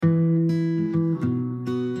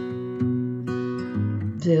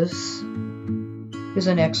This is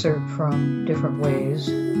an excerpt from Different Ways,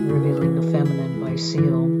 Revealing the Feminine by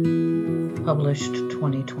Seal, published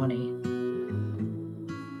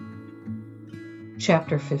 2020.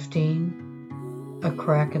 Chapter 15, A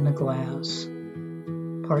Crack in the Glass,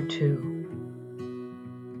 Part 2.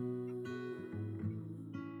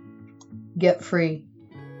 Get free.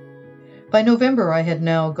 By November, I had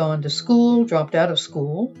now gone to school, dropped out of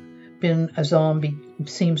school, been a zombie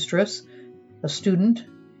seamstress, a student,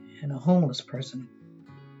 and a homeless person.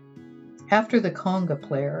 After the conga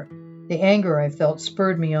player, the anger I felt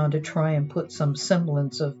spurred me on to try and put some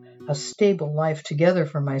semblance of a stable life together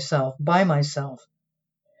for myself, by myself.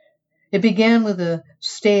 It began with a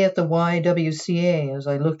stay at the YWCA as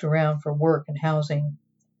I looked around for work and housing.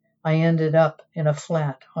 I ended up in a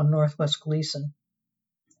flat on Northwest Gleason.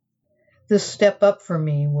 This step up for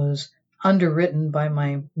me was underwritten by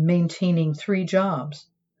my maintaining 3 jobs.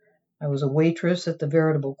 I was a waitress at the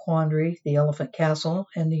Veritable Quandary, the Elephant Castle,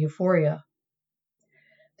 and the Euphoria.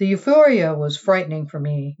 The Euphoria was frightening for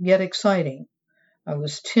me, yet exciting. I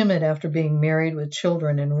was timid after being married with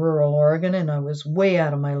children in rural Oregon, and I was way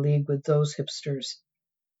out of my league with those hipsters.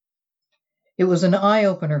 It was an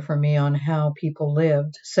eye-opener for me on how people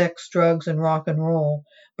lived, sex, drugs, and rock and roll,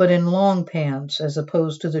 but in long pants as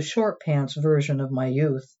opposed to the short pants version of my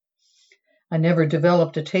youth. I never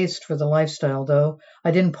developed a taste for the lifestyle, though.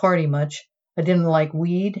 I didn't party much. I didn't like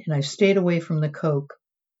weed, and I stayed away from the coke.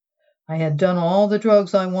 I had done all the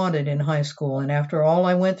drugs I wanted in high school, and after all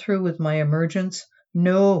I went through with my emergence,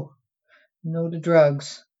 no to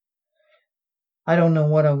drugs. I don't know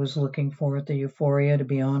what I was looking for at the Euphoria, to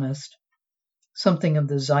be honest. Something of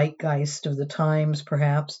the zeitgeist of the times,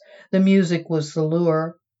 perhaps. The music was the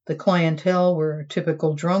lure. The clientele were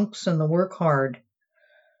typical drunks, and the work hard.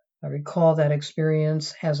 I recall that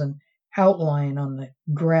experience as an outline on the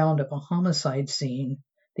ground of a homicide scene,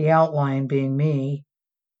 the outline being me.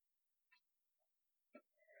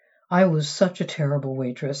 I was such a terrible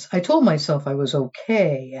waitress. I told myself I was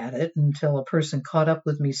okay at it until a person caught up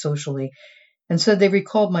with me socially and said they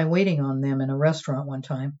recalled my waiting on them in a restaurant one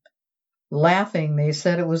time. Laughing, they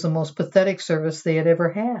said it was the most pathetic service they had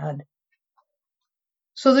ever had.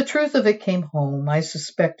 So the truth of it came home. I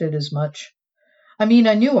suspected as much. I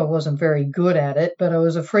knew I wasn't very good at it, but I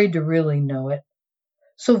was afraid to really know it.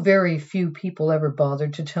 So very few people ever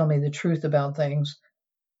bothered to tell me the truth about things.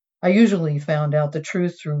 I usually found out the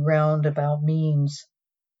truth through roundabout means.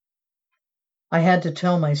 I had to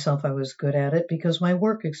tell myself I was good at it because my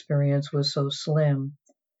work experience was so slim.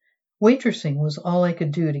 Waitressing was all I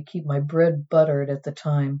could do to keep my bread buttered at the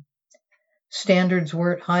time. Standards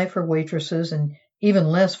weren't high for waitresses and even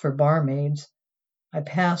less for barmaids. I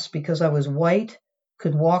passed because I was white,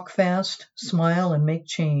 could walk fast, smile, and make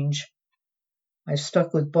change. I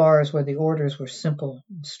stuck with bars where the orders were simple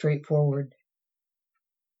and straightforward.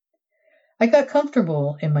 I got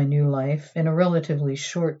comfortable in my new life in a relatively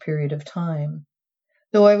short period of time,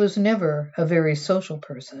 though I was never a very social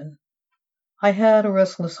person. I had a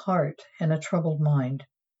restless heart and a troubled mind.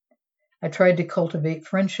 I tried to cultivate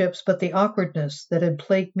friendships, but the awkwardness that had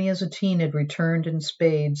plagued me as a teen had returned in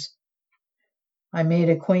spades. I made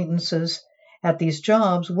acquaintances at these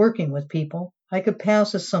jobs working with people I could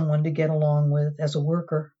pass as someone to get along with as a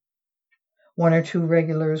worker. 1 or 2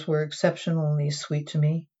 regulars were exceptionally sweet to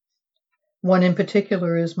me. One in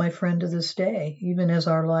particular is my friend to this day, even as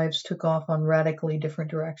our lives took off on radically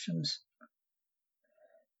different directions.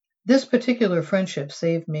 This particular friendship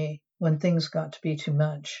saved me when things got to be too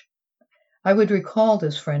much. I would recall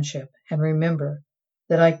this friendship and remember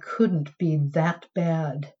that I couldn't be that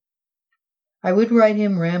bad. I would write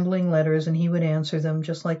him rambling letters and he would answer them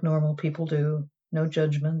just like normal people do, no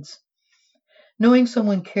judgments. Knowing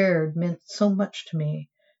someone cared meant so much to me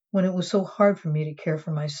when it was so hard for me to care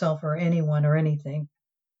for myself or anyone or anything.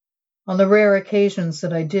 On the rare occasions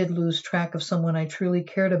that I did lose track of someone I truly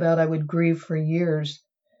cared about, I would grieve for years.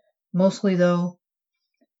 Mostly, though,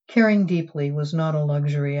 caring deeply was not a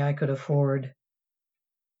luxury I could afford.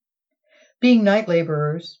 Being night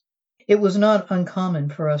laborers, it was not uncommon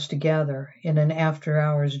for us to gather in an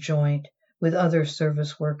after-hours joint with other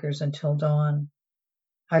service workers until dawn.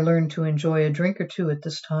 I learned to enjoy a drink or 2 at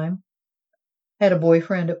this time. I had a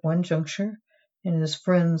boyfriend at one juncture, and his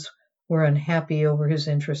friends were unhappy over his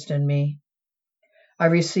interest in me. I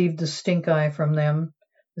received the stink eye from them.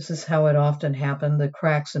 This is how it often happened. The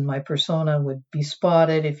cracks in my persona would be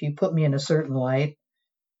spotted if you put me in a certain light.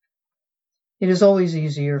 It is always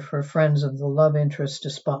easier for friends of the love interest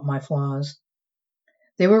to spot my flaws.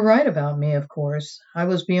 They were right about me, of course. I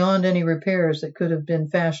was beyond any repairs that could have been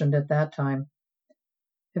fashioned at that time.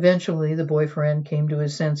 Eventually, the boyfriend came to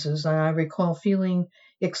his senses, and I recall feeling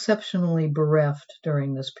exceptionally bereft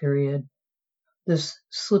during this period. This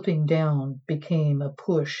slipping down became a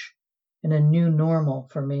push and a new normal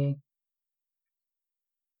for me.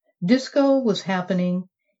 Disco was happening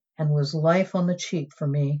and was life on the cheap for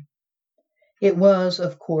me. It was,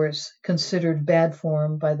 of course, considered bad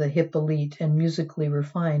form by the hip elite and musically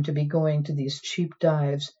refined to be going to these cheap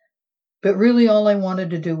dives, but really all I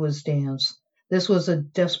wanted to do was dance. This was a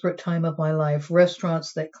desperate time of my life.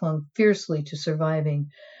 Restaurants that clung fiercely to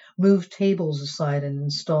surviving moved tables aside and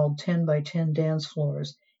installed 10 by 10 dance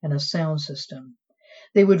floors and a sound system.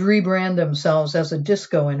 They would rebrand themselves as a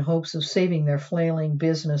disco in hopes of saving their flailing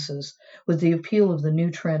businesses with the appeal of the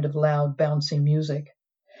new trend of loud, bouncy music.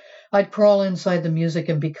 I'd crawl inside the music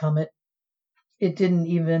and become it. It didn't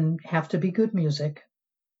even have to be good music.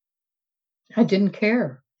 I didn't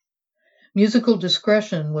care. Musical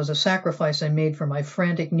discretion was a sacrifice I made for my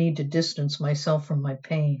frantic need to distance myself from my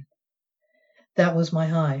pain. That was my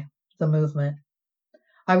high, the movement.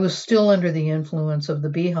 I was still under the influence of the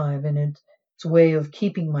beehive and its way of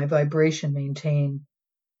keeping my vibration maintained.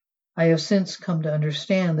 I have since come to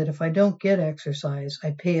understand that if I don't get exercise,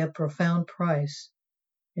 I pay a profound price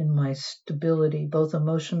in my stability, both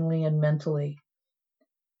emotionally and mentally.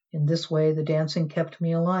 In this way, the dancing kept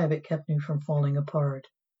me alive. It kept me from falling apart.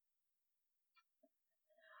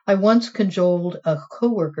 I once cajoled a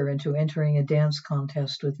coworker into entering a dance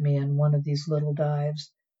contest with me in one of these little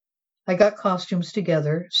dives. I got costumes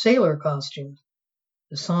together, sailor costumes.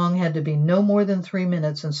 The song had to be no more than 3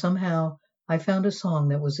 minutes, and somehow I found a song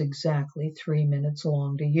that was exactly 3 minutes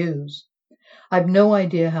long to use. I've no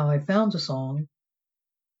idea how I found the song.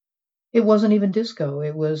 It wasn't even disco.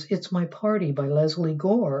 It was It's My Party by Leslie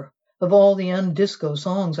Gore, of all the undisco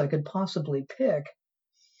songs I could possibly pick.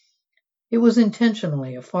 It was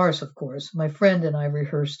intentionally a farce, of course. My friend and I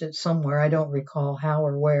rehearsed it somewhere. I don't recall how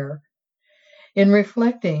or where. In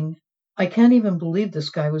reflecting, I can't even believe this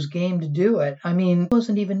guy was game to do it. I mean, he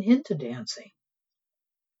wasn't even into dancing.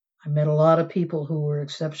 I met a lot of people who were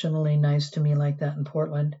exceptionally nice to me like that in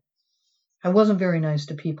Portland. I wasn't very nice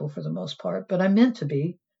to people for the most part, but I meant to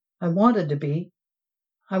be. I wanted to be.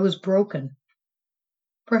 I was broken.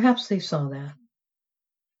 Perhaps they saw that.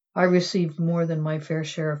 I received more than my fair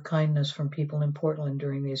share of kindness from people in Portland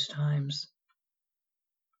during these times.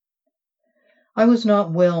 I was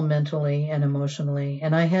not well mentally and emotionally,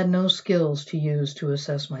 and I had no skills to use to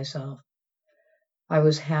assess myself. I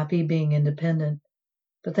was happy being independent,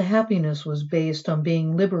 but the happiness was based on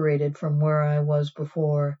being liberated from where I was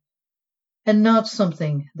before, and not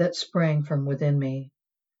something that sprang from within me.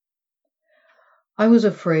 I was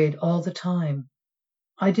afraid all the time.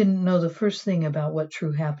 I didn't know the first thing about what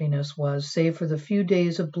true happiness was, save for the few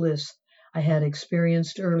days of bliss I had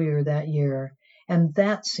experienced earlier that year, and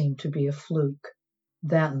that seemed to be a fluke,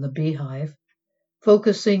 that and the beehive.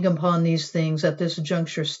 Focusing upon these things at this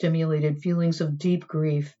juncture stimulated feelings of deep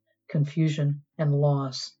grief, confusion, and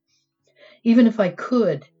loss. Even if I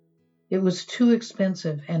could, it was too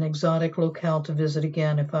expensive an exotic locale to visit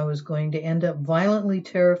again if I was going to end up violently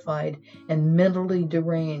terrified and mentally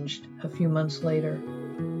deranged a few months later.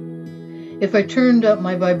 If I turned up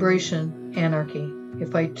my vibration, anarchy.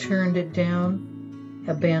 If I turned it down,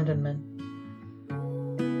 abandonment.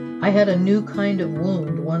 I had a new kind of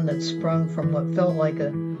wound, one that sprung from what felt like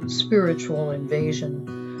a spiritual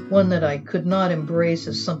invasion, one that I could not embrace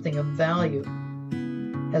as something of value.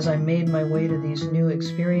 As I made my way to these new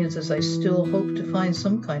experiences, I still hoped to find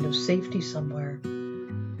some kind of safety somewhere.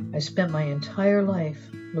 I spent my entire life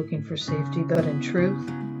looking for safety, but in truth,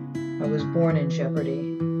 I was born in jeopardy,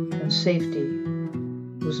 and safety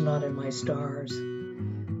was not in my stars.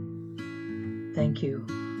 Thank you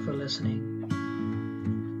for listening.